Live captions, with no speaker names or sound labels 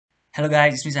Hello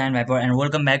guys, it's me Simon Viper and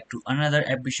welcome back to another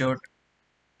episode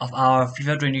of our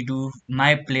FIFA 22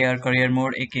 My Player Career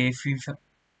Mode aka FIFA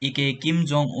aka Kim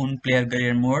Jong-un Player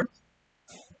Career Mode.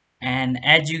 And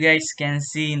as you guys can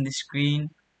see in the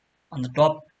screen on the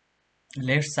top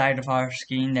left side of our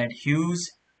screen, that huge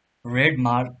red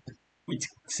mark which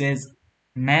says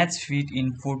match fit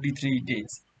in 43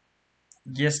 days.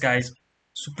 Yes guys,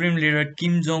 Supreme Leader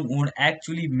Kim Jong-un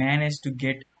actually managed to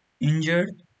get injured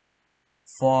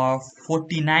for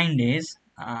 49 days.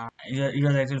 It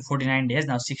was actually 49 days.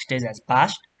 Now 6 days has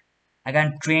passed. I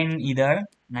can't train either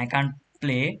and I can't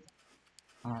play.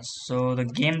 So the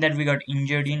game that we got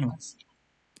injured in was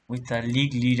with the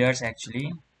league leaders.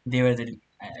 Actually, they were the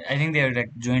I think they were like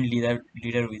joint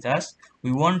leader with us.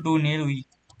 We won 2-0,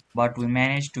 but we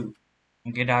managed to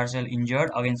get ourselves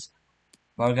injured against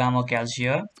Bergamo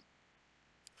Calcio.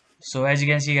 So as you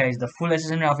can see guys, the full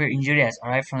assessment of your injury has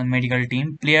arrived from the medical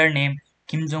team. Player name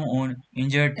Kim Jong-un,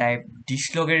 injured type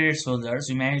dislocated shoulders.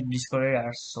 We managed to dislocate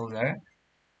our shoulder.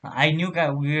 I knew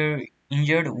we were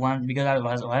injured once because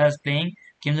while I was playing,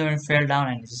 Kim Jong-un fell down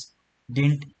and just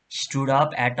didn't stood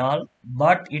up at all.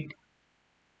 But it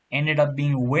ended up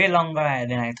being way longer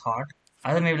than I thought.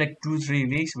 I thought maybe like 2-3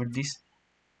 weeks, but this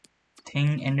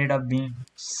thing ended up being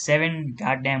 7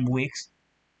 goddamn weeks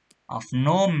of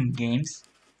no games.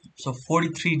 So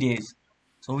 43 days.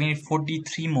 So we need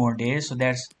 43 more days. So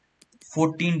that's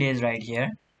 14 days right here.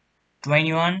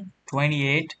 21,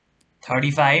 28,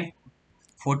 35,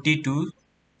 42.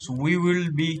 So we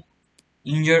will be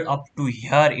injured up to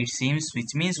here it seems,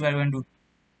 which means we are going to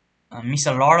miss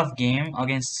a lot of game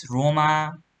against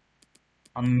Roma,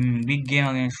 big game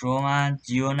against Roma,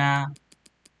 Girona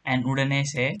and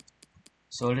Udinese.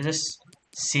 So let's just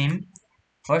sim.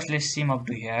 First let's sim up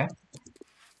to here.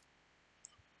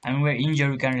 I mean, we're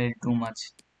injured, we can't really do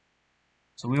much.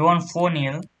 So we won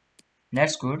 4-0.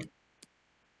 That's good.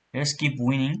 Let's keep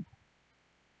winning.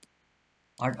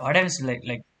 What happens like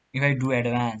if I do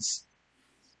advance?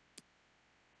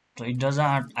 So it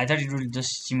doesn't. I thought it would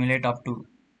just simulate up to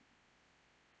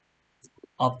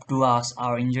us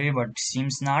our injury, but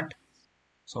seems not.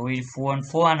 So we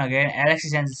 4-4 again.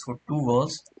 Alexis Sanchez for 2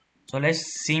 goals. So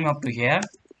let's sim up to here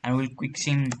and we'll quick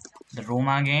sim the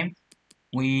Roma game.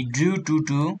 We drew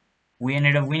 2-2. We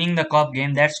ended up winning the cup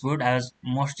game. That's good. I was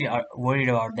mostly worried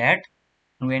about that.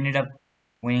 We ended up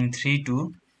winning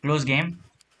 3-2. Close game.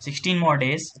 16 more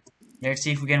days. Let's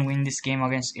see if we can win this game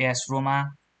against AS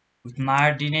Roma with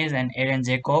Martinez and Eden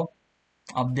Dzeko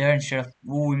up there instead of.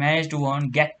 Ooh, we managed to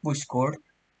win. Gakpo scored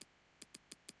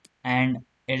and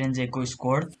Eden Dzeko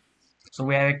scored. So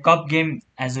we have a cup game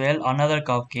as well. Another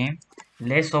cup game.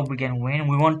 Let's hope we can win.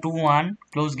 We won 2-1.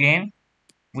 Close game.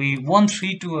 We won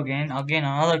 3-2 again. Again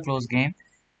another close game.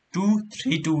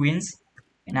 2-3-2 wins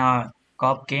in our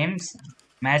cup games.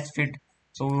 Match fit.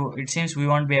 So it seems we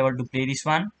won't be able to play this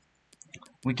one.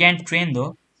 We can't train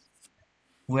though.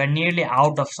 We are nearly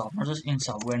out of subs. Not just in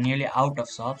sub. We are nearly out of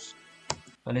subs.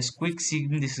 So let's quick see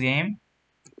this game.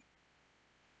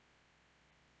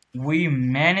 We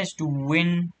managed to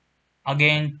win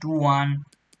again 2-1.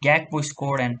 Gakpo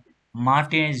scored and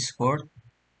Martinez scored.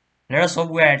 Let us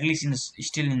hope we are at least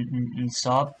still in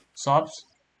subs.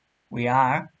 We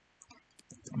are.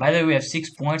 By the way, we have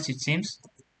 6 points it seems.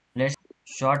 Let's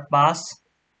short pass,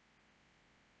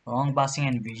 wrong passing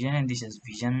and vision, and this is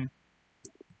vision.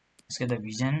 Let's get the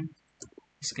vision.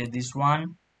 Let's get this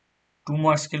one. 2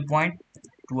 more skill point.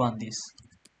 2 on this.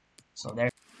 So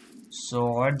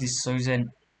what this is an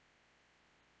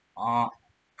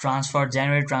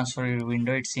January transfer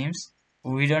window it seems.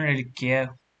 We don't really care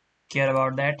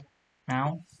about that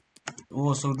now.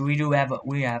 Oh, so we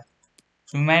have.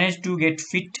 So we managed to get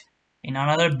fit in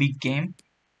another big game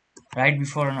right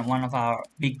before one of our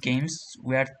big games.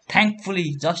 We are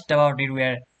thankfully just about it. We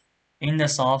are in the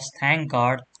softs, thank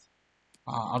God,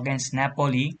 against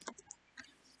Napoli.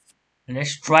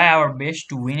 Let's try our best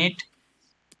to win it.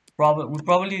 We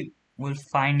probably will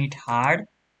find it hard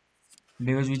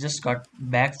because we just got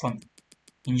back from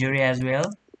injury as well.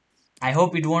 I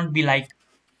hope it won't be like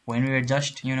when we were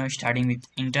just starting with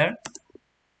Inter,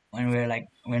 when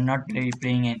we're not really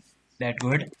playing it that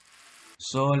good.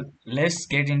 So let's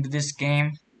get into this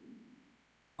game.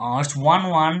 It's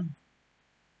 1-1.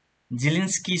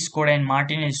 Zielinski scored and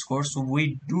Martinez scored, so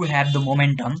we do have the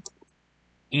momentum.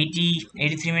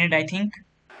 83 minutes I think.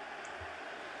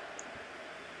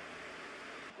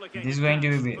 This is going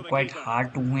to be quite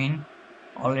hard to win.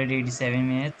 Already 87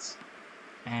 minutes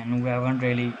and we haven't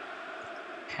really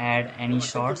had any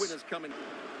shots.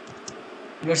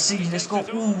 Let's see, let's go.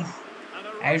 Ooh,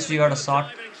 as we got a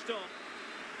shot.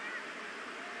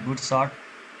 Good shot.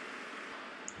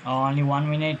 Only 1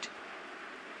 minute.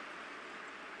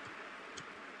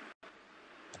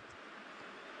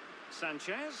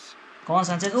 Come on,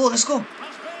 Sanchez. Oh, let's go.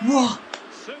 Whoa.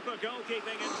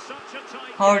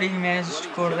 How did he manage to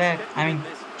score that? I mean,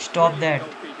 stop that.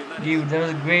 Dude, there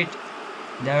was,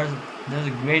 there was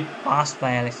a great pass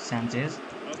by Alex Sanchez.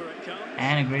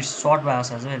 And a great shot by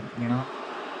us as well, you know.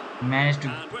 We managed to...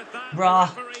 Bruh,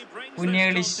 we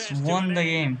nearly won the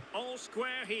game.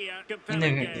 In the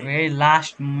very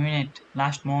last moment.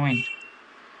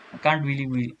 I can't believe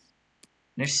we...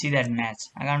 Let's see that match.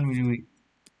 I can't believe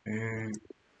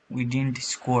we didn't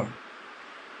score.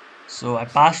 So I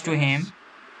passed to him,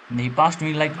 and he passed to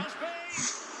me like...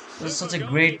 It was such a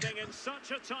great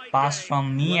pass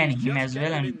from me and him as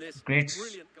well, and great...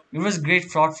 It was great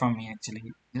shot from me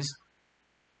actually.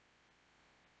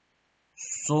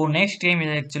 So next game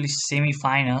is actually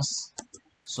semi-finals.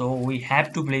 So we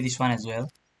have to play this one as well.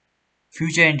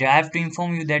 Future India, I have to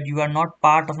inform you that you are not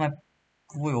part of my...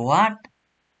 Wait, what?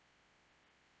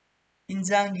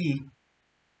 Inzaghi.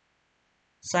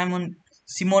 Simone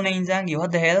Inzaghi,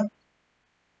 what the hell?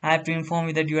 I have to inform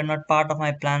you that you are not part of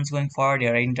my plans going forward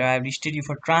here. Inter, I have listed you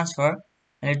for transfer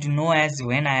and let you know as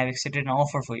when I have accepted an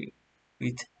offer for you.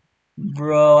 With...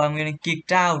 Bro, I'm getting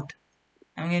kicked out.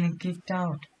 I'm getting kicked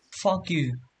out. Fuck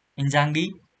you,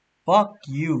 Inzaghi. Fuck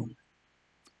you.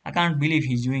 I can't believe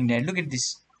he's doing that. Look at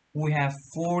this. We have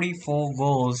 44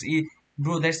 goals.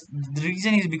 Bro, that's the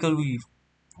reason is because we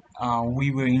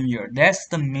were injured. That's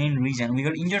the main reason. We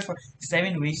were injured for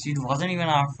 7 weeks. It wasn't even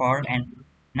our fault, and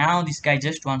now this guy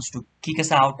just wants to kick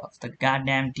us out of the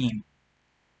goddamn team.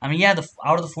 I mean, yeah,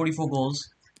 out of the 44 goals,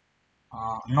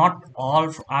 not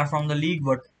all are from the league,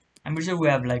 but I'm pretty sure we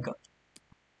have like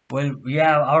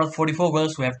out of 44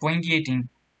 goals, we have 28 in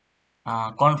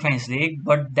Conference League,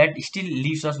 but that still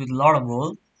leaves us with a lot of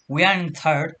goals. We are in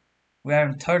third. We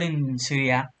are third in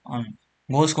Syria on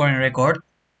goal scoring record.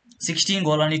 16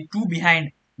 goals, only 2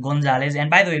 behind Gonzalez. And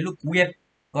by the way, look, we have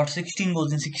got 16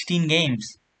 goals in 16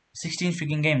 games. 16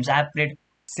 freaking games. I played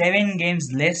 7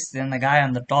 games less than the guy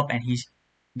on the top, and he's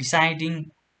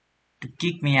deciding to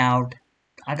kick me out.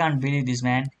 I can't believe this,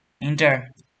 man. Inter,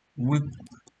 we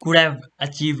could have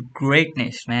achieved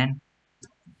greatness, man.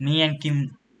 Me and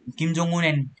Kim Jong-un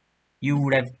and you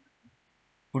could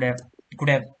have could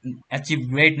have achieved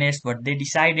greatness, but they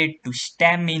decided to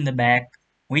stab me in the back,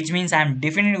 which means I'm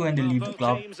definitely going to leave the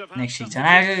club next season.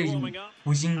 I actually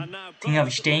pushing thing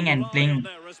of staying and playing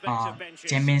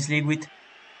Champions League with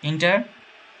Inter,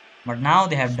 but now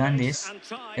they have done this.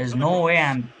 There's no way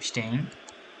I'm staying.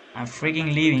 I'm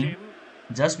freaking leaving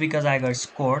just because I got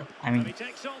scored. I mean,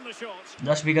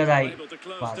 just because I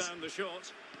was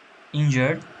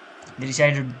injured, they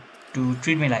decided to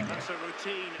treat me like that.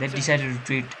 They decided to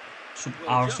treat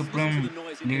our supreme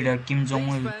leader Kim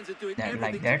Jong-un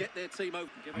like that.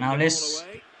 Now let's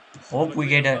hope we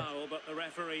get an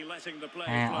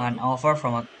offer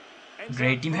from a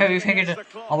great team. If I get an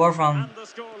offer from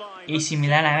AC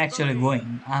Milan, I'm actually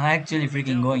going. I'm actually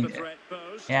freaking going there.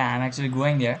 Yeah, I'm actually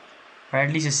going there for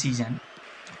at least a season.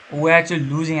 We're actually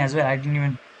losing as well. I didn't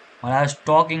even, while I was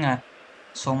talking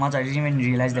so much, I didn't even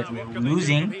realize that we were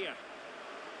losing.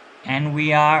 And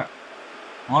we are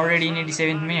already in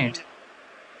 87th minute.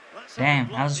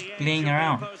 Damn, I was playing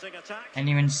around. I didn't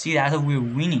even see that. I thought we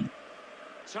were winning.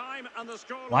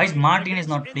 Why is Martinez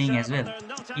not playing as well?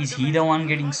 Is he the one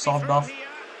getting sobbed off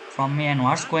from me? And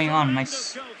what's going on? My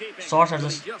shots are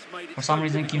just, for some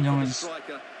reason, Kim Jong-un is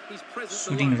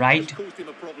shooting right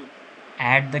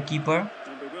at the keeper.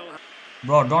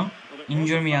 Bro, don't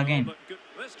injure me again.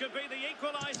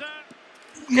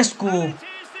 Let's go.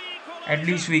 At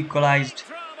least we equalized.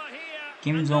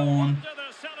 Kim Jong-un.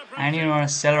 I didn't want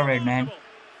to celebrate, man,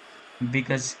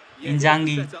 because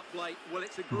Inzaghi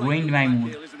ruined my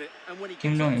mood.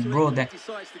 Kim Jong-un, bro, that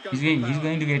he's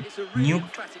going to get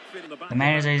nuked. The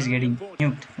manager is getting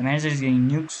nuked. The manager is getting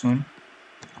nuked soon.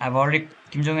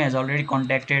 Kim Jong-un has already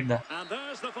contacted the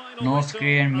North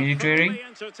Korean military.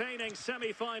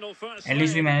 At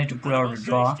least we managed to pull out a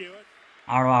draw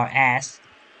out of our ass.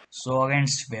 So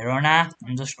against Verona,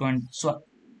 I'm just going. So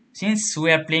since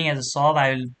we are playing as a sub,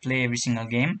 I will play every single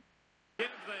game.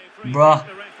 Bruh,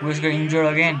 we just got injured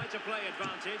again.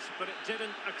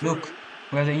 Look,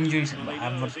 we have the injuries.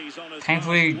 But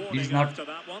thankfully, it is not.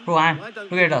 Bro,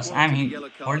 look at us. I'm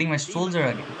holding my soldier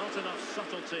again.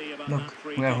 Look,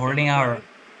 we are holding our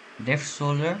left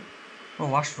soldier. Bro,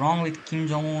 what's wrong with Kim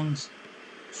Jong-un's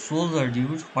soldier,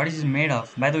 dude? What is it made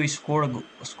of? By the way, scored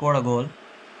a goal.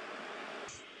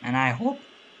 And I hope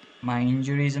my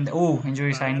injuries and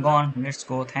injury sign gone. Let's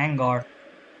go. Thank God.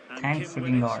 Thank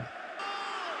freaking God.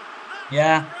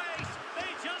 Yeah.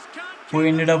 We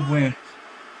ended up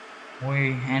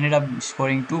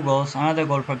scoring 2 goals. Another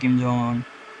goal for Kim Jong-un.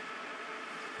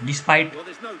 Despite Well,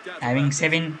 there's no doubt having about this.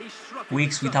 7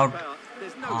 weeks Such without power.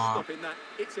 There's no uh, stopping that.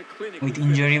 It's a clinical with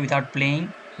injury, finish. without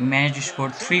playing, we managed to score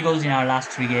 3 goals in our last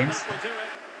 3 games. That will do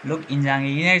it. Look,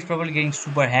 Inzaghi is probably getting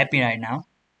super happy right now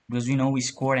because we know we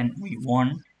scored and we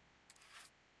won.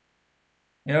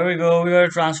 Here we go. We got a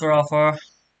transfer offer.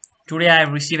 Today I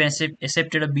have received and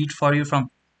accepted a bid for you from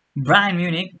Bayern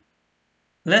Munich.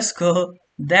 Let's go.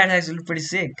 That's actually pretty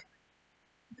sick.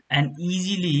 An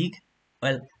easy league.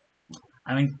 Well,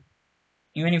 I mean,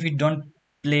 even if we don't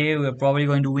play, we're probably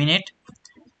going to win it.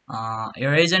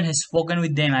 Your agent has spoken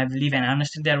with them, I believe, and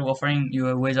honestly, they're offering you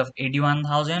a wage of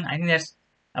 81,000. I think that's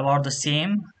about the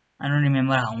same. I don't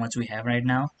remember how much we have right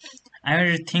now. I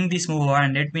want to think this move over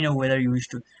and let me know whether you wish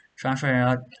to transfer or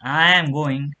not. I am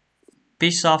going.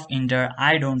 Piss off, Inter.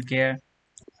 I don't care.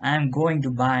 I am going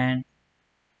to Bayern.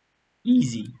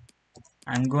 Easy.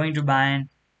 I'm going to Bayern.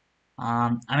 I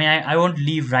mean, I won't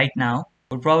leave right now.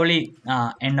 We'll probably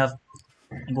end up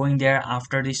going there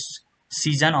after this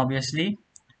season, obviously.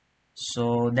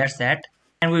 So that's that.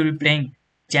 And we'll be playing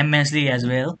Champions League as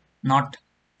well, not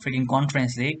freaking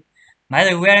Conference League. By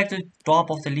the way, we're at the top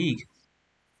of the league.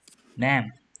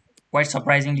 Damn, quite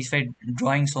surprising despite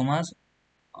drawing so much.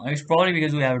 It's probably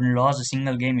because we haven't lost a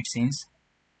single game, it seems.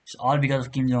 It's all because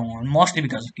of Kim Jong-un, mostly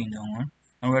because of Kim Jong-un.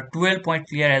 And we're 12-point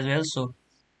clear as well, so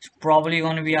it's probably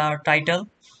going to be our title.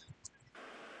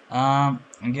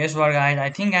 Guess what, guys? I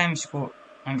think I'm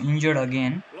injured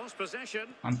again. Lost possession.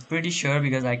 I'm pretty sure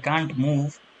because I can't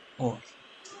move. Oh,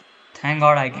 thank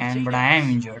God I can, but I am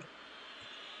Martinez. injured.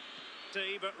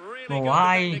 But really Bro, good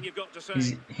why defending, you've got to is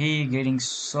say. he getting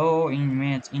so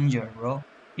much injured, bro?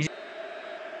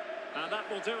 And that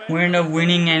will do it. We end And up that goal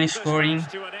winning and brings this scoring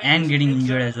match to an and end. getting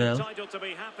injured Inter as well. entitled to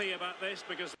be happy about this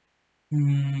because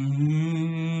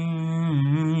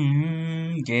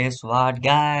Guess what,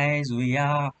 guys? We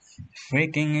are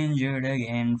freaking injured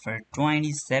again for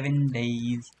 27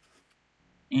 days.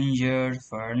 Injured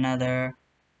for another.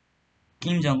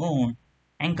 Kim Jong-un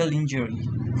ankle injury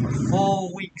for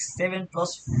 4 weeks. 7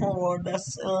 plus 4,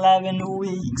 that's 11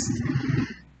 weeks.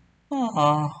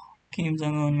 Oh, Kim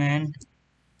Jong-un, man.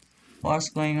 What's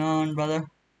going on, brother?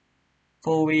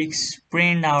 4 weeks,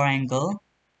 sprained our ankle.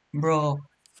 Bro,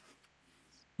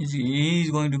 he's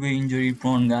going to be injury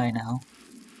prone guy now.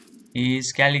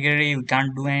 He's Calgary, we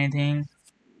can't do anything.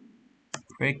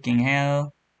 Freaking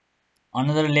hell.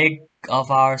 Another leg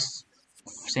of our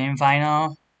same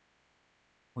final,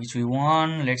 which we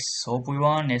won. Let's hope we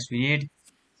won. Yes, we did.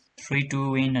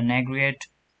 3-2 win an aggregate.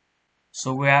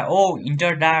 So we are, oh,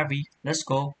 Inter Derby. Let's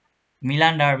go.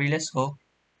 Milan Derby, let's go.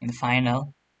 In the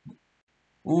final.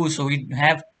 Ooh, so we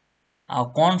have our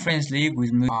Conference League.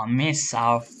 We miss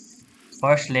our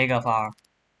first leg of our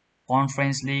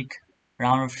Conference League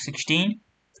round of 16.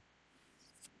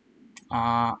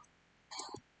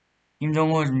 Kim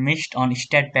Jong-un was missed on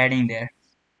stat padding there.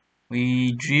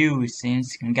 We drew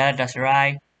since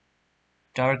Galatasaray,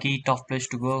 Turkey, tough place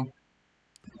to go.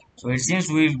 So it seems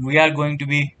we are going to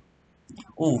be.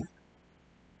 Oh,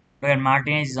 where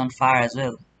Martinez is on fire as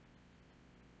well.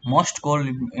 Most goal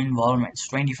involvements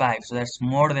 25, so that's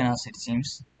more than us it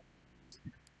seems.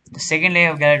 The second leg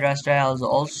of Galatasaray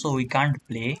also we can't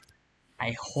play.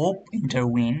 I hope Inter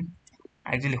win.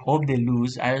 I actually hope they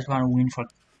lose. I just want to win for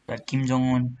that Kim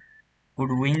Jong-un could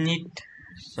win it.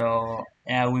 So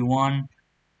yeah, we won.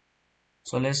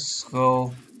 So let's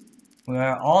go. We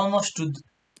are almost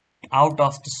out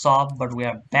of the sub, but we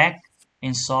are back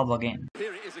in sub again.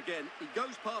 here it is again. He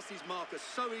goes past his marker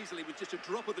so easily with just a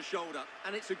drop of the shoulder,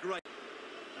 and it's a great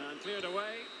and cleared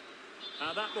away.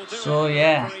 And that will do So it.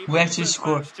 yeah, Referee we brings actually this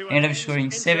scored. match to an Ended up end. scoring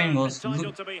Inter 7 goals.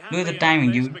 entitled to be Look at the happy timing,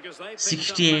 about this dude. because they've picked up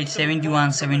 68, maximum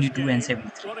 71, points from this 72, and game.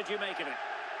 73. What did you make of it?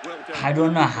 Well done. I What a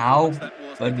don't know good how, performance that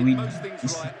was. They but did we most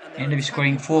things right, and their ended up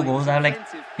scoring attacking 4 play was goals. I was like,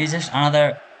 inventive. it's just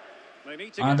They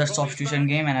need to get another bodies substitution back.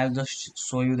 game, and I'll just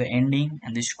show you the ending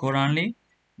and the score only.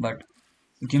 But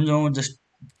Kim Jong just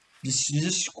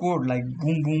scored like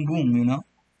boom, boom, boom.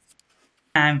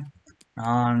 I'm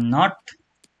not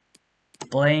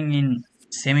playing in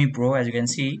semi-pro, as you can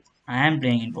see. I am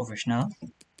playing in professional.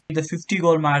 The 50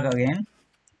 goal mark again.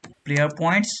 Player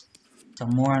points,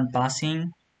 some more on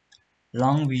passing,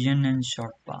 long vision and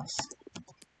short pass.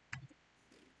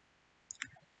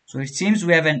 So it seems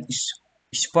we have an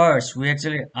Spurs. We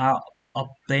actually are up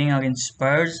playing against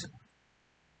Spurs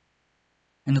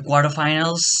in the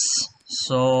quarterfinals.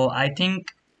 So I think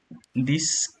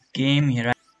this game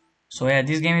here. So yeah,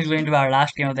 this game is going to be our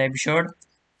last game of the episode.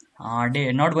 They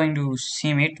are not going to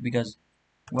sim it because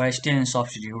we're still in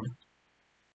substitute.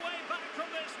 Way back from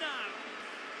this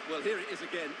now. Well, here it is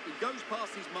again. He goes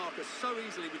past his marker so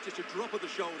easily with just a drop of the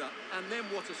shoulder, and then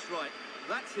what a strike.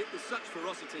 That's hit with such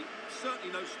ferocity.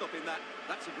 Certainly no stopping that.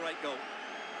 That's a great goal.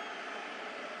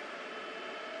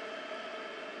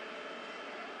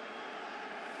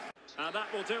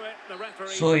 That will do it. The referee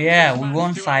So brings yeah, this we match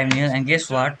won to an 5-0, end. and The guess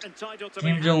what? team entitled to be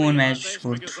Kim happy Jong-un about managed to this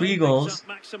score because they 3 picked up goals.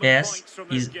 maximum Yes, points from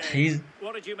this game. he's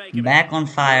What did you make of it? back on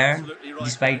You're fire absolutely right, Derek.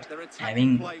 despite Their attacking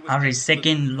having play was after his excellent,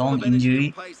 second full long of energy and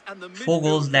injury, pace, and the 4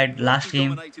 goals midfield that last completely game,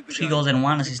 dominated the 3 game. goals and It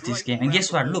 1 was a assist this great game. And all-round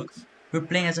guess what? Look, performance. we're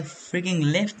playing as a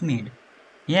freaking left mid.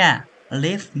 Yeah, a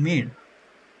left mid.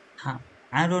 Huh.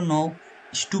 I don't know.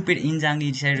 Stupid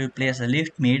Inzaghi decided to play as a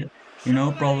left mid.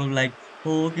 Probably like,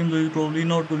 oh, Kim Jong is probably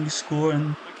not going to score,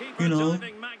 and The keeper you know,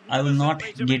 diving I will not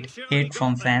magnificently to get make sure he hate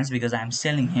from got there. fans because I'm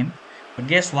selling him. But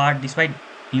guess what? Despite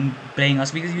him playing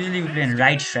us, because usually we play in It's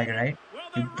right good. striker, right? Well,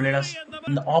 He they're played really us in the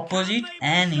in the back. Can opposite they be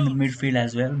and in the stopped? midfield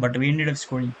as well. But we ended up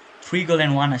scoring 3 goals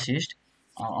and 1 assist,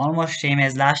 almost same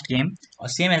as last game, or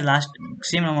same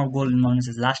number of goals and 1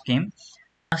 assist as last game.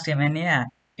 And yeah,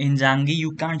 in Zangi,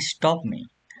 you can't stop me.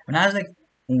 And I was like,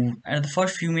 at the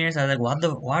first few minutes, I was like, what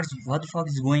the fuck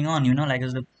is going on? Like I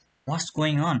was like, what's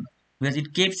going on? Because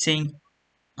it kept saying,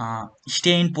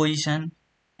 stay in position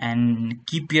and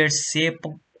keep your shape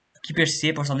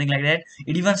or something like that.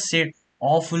 It even said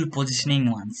awful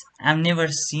positioning once. I've never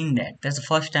seen that. That's the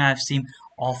first time I've seen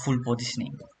awful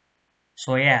positioning.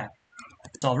 So yeah,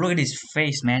 so look at his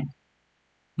face, man.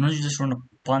 You just want to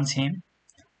punch him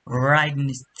right in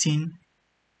his chin.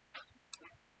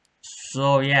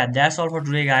 So yeah, that's all for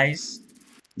today, guys.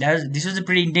 This was a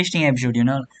pretty interesting episode.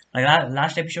 Like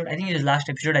last episode, I think it was last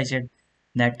episode. I said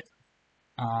that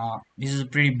this is a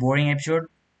pretty boring episode.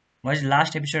 Was the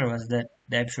last episode, or was that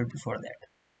the episode before that?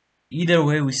 Either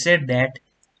way, we said that,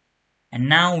 and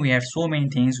now we have so many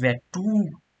things. We had two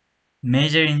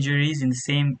major injuries in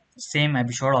the same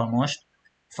episode almost.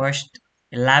 First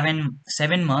 7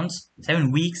 months,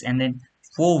 7 weeks, and then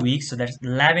 4 weeks. So that's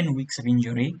 11 weeks of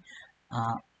injury.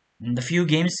 In the few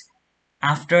games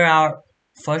after our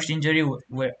first injury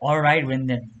were all right when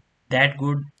they're that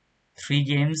good. 3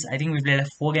 games. I think we played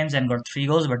like 4 games and got 3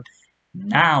 goals. But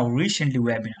now recently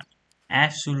we have been on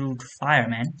absolute fire,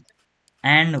 man.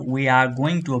 And we are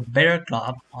going to a better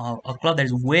club, a club that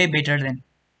is way better than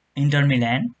Inter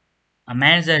Milan, a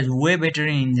manager that is way better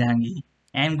in Inzaghi,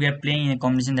 and we are playing in a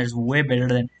competition that is way better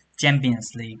than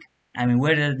Champions League. I mean,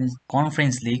 way better than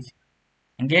Conference League.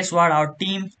 And guess what? Our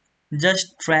team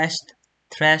just thrashed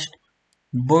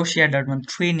Borussia Dortmund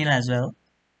 3-0 as well,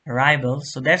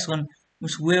 rivals. So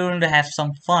we're going to have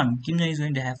some fun. Kim Jong is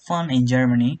going to have fun in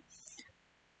Germany,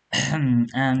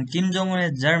 and Kim Jong-un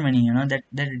is Germany. That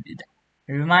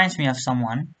it reminds me of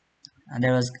someone.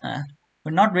 There was,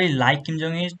 but not really like Kim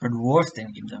Jong Il, but worse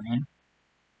than Kim Jong Un.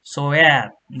 So yeah,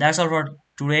 that's all for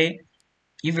today.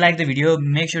 If you like the video,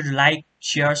 make sure to like,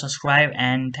 share, subscribe,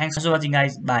 and thanks for watching,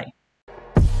 guys. Bye.